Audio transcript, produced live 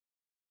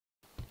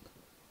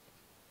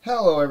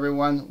Hello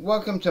everyone,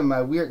 welcome to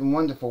my weird and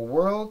wonderful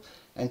world,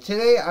 and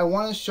today I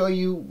want to show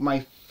you my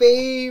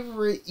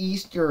favorite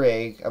Easter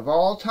egg of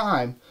all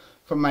time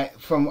from a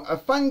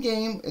fun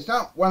game. It's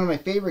not one of my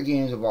favorite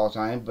games of all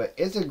time, but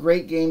it's a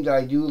great game that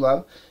I do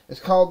love.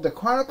 It's called The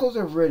Chronicles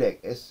of Riddick.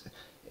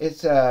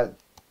 It's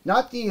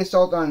not the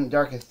Assault on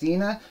Dark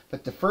Athena,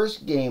 but the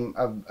first game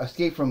of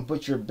Escape from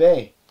Butcher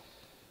Bay.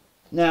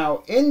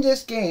 Now, in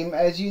this game,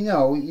 as you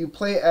know, you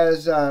play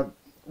as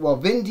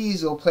Vin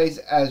Diesel plays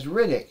as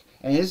Riddick.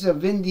 And this is a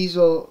Vin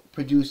Diesel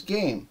produced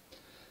game.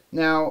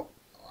 Now,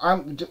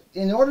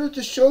 in order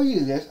to show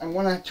you this, I'm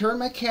going to turn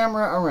my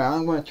camera around.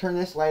 I'm going to turn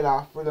this light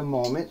off for the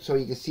moment so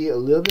you can see it a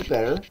little bit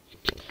better.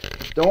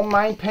 Don't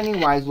mind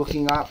Pennywise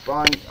looking up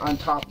on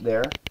top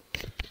there.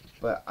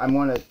 But I'm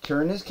going to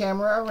turn this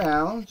camera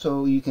around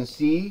so you can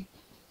see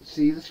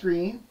the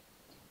screen.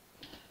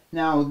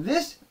 Now,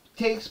 this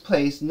takes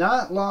place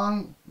not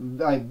long,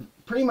 like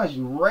pretty much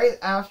right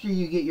after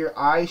you get your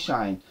eye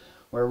shine,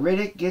 where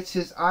Riddick gets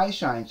his eye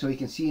shine so he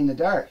can see in the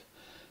dark.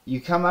 You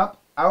come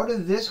up out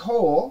of this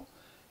hole,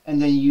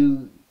 and then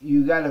you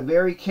gotta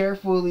very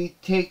carefully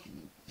take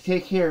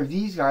care of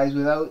these guys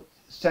without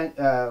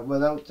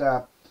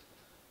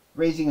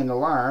raising an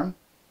alarm.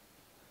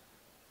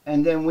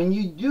 And then when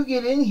you do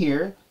get in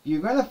here,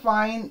 you're gonna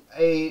find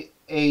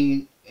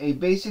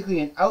basically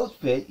an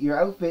outfit, your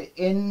outfit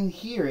in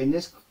here in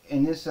this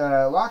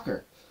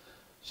locker.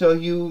 So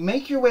you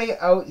make your way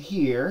out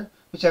here,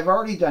 which I've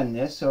already done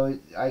this, so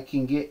I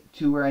can get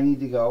to where I need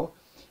to go,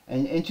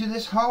 and into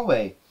this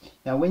hallway.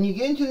 Now, when you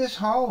get into this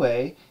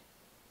hallway,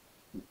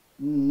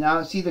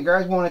 now see the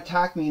guards won't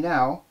attack me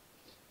now,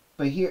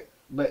 but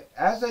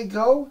as I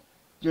go,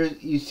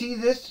 you see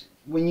this.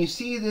 When you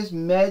see this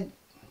nano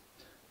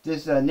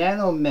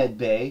med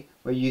bay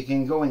where you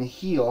can go and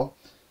heal,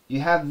 you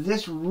have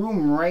this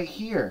room right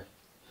here.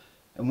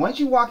 And once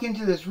you walk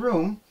into this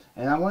room,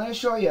 and I want to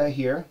show you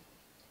here.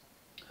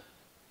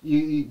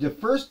 The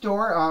first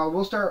door,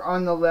 we'll start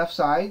on the left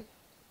side.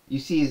 You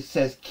see it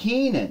says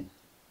Keenan.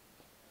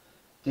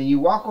 Then you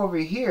walk over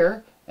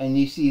here and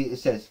you see it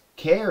says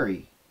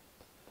Carey.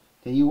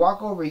 Then you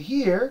walk over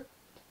here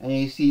and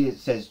you see it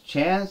says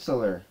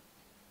Chancellor.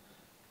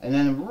 And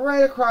then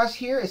right across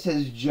here it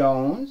says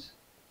Jones.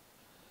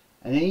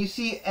 And then you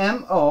see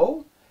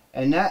M.O.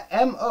 And that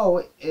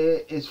M.O.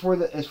 is from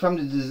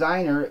the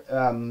designer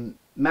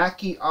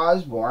Mackie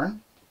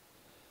Osborne.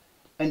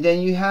 And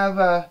then you have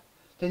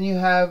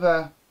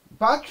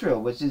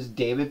Bottrill, which is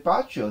David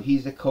Bottrill.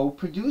 He's the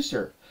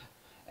co-producer.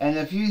 And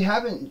if you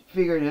haven't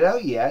figured it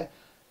out yet,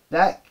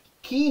 that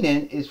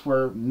Keenan is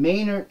for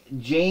Maynard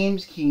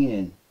James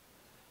Keenan.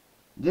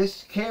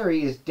 This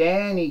Carey is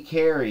Danny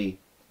Carey.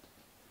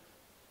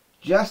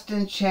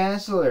 Justin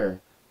Chancellor.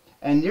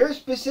 And they're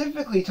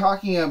specifically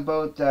talking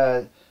about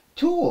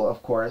Tool,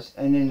 of course,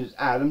 and then there's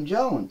Adam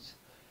Jones.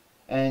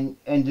 And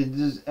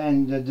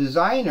the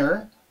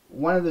designer,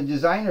 one of the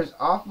designers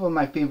off of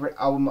my favorite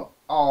album of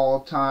all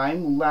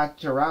time,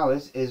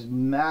 Lateralis, is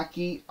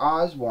Mackie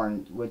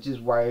Osborne, which is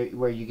where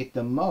you get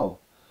the Mo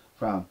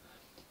from.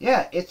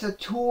 Yeah, it's a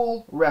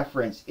Tool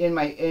reference in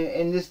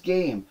this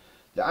game.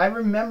 I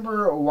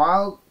remember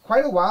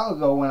quite a while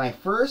ago when I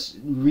first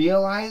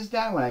realized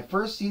that, when I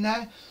first seen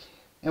that,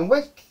 and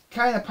what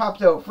kind of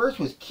popped out first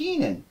was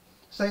Keenan.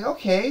 It's like,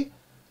 okay.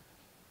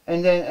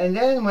 And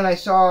then when I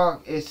saw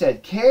it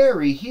said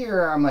Carey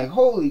here, I'm like,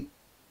 holy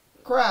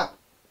crap,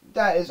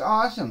 that is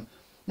awesome.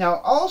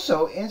 Now,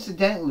 also,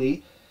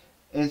 incidentally,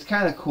 it's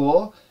kind of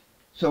cool.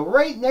 So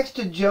right next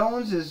to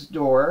Jones's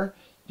door,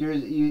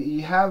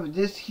 you have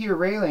this here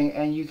railing,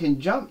 and you can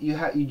jump. You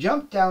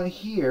jump down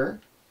here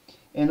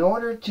in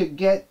order to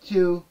get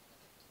to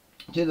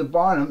the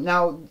bottom.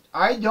 Now,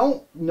 I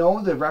don't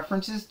know the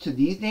references to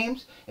these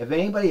names. If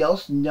anybody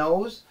else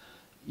knows,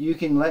 you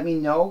can let me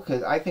know,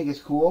 because I think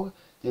it's cool.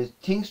 There's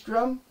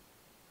Tingstrom.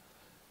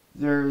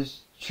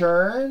 There's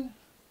Churn.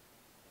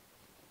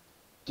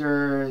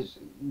 There's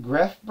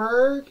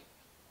Grefberg.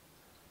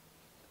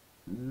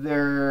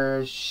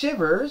 There's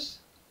Shivers.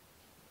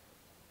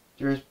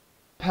 There's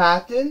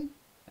Patton,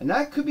 and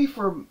that could be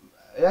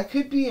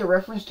a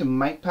reference to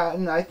Mike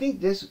Patton. I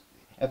think this,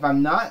 if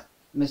I'm not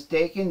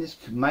mistaken, this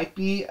might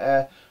be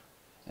and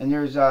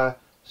there's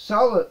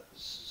Solans.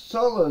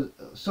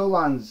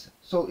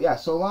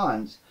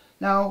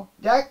 Now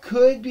that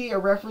could be a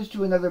reference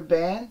to another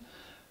band,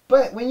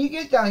 but when you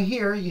get down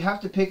here, you have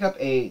to pick up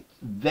a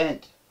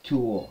vent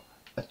tool.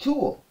 A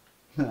tool.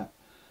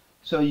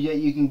 So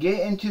you can get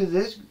into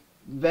this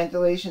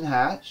ventilation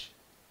hatch,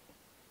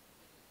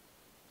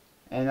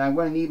 and I'm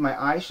going to need my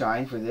eye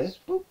shine for this.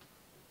 Boop.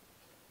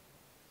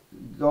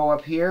 Go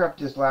up here, up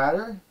this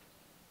ladder.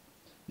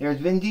 There's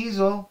Vin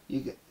Diesel.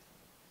 You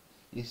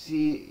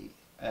see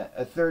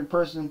a third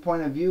person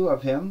point of view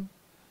of him.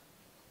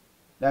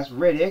 That's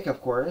Riddick,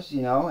 of course,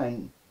 you know,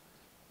 and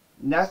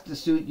that's the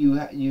suit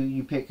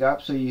you pick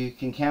up so you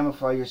can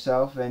camouflage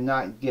yourself and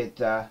not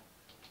get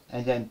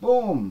and then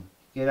boom,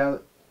 get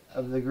out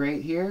of the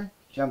grate here,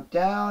 jump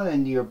down,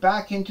 and you're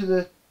back into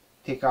the,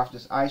 take off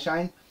this eye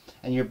shine,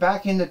 and you're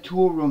back in the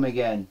tool room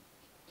again.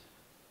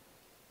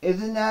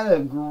 Isn't that a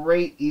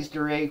great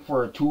Easter egg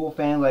for a Tool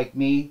fan like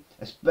me?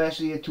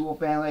 Especially a Tool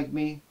fan like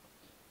me?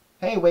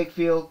 Hey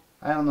Wakefield,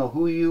 I don't know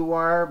who you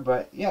are,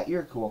 but yeah,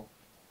 you're cool.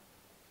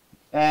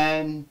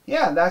 And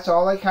yeah, that's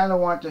all I kind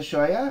of want to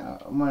show you.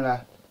 I'm going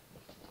to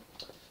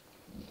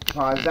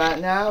pause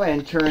that now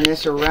and turn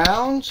this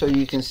around so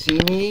you can see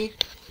me.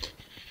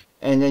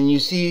 And then you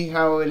see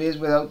how it is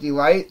without the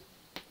light.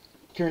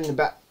 Turn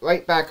the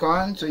light back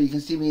on so you can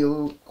see me a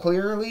little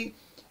clearly.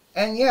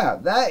 And yeah,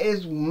 that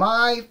is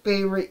my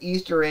favorite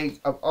Easter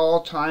egg of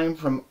all time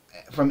from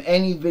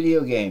any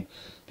video game,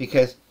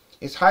 because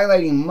it's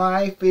highlighting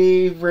my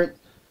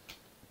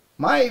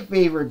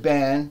favorite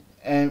band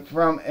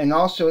and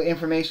also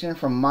information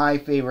from my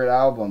favorite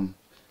album.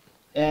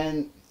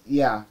 And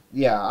yeah,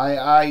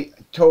 I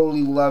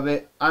totally love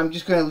it. I'm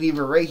just going to leave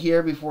it right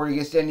here before it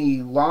gets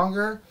any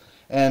longer.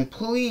 And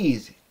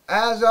please,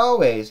 as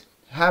always,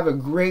 have a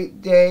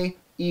great day,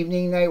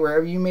 evening, night,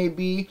 wherever you may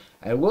be.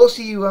 And we'll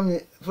see you on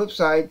the flip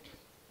side.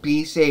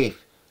 Be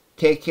safe.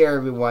 Take care,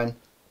 everyone.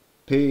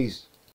 Peace.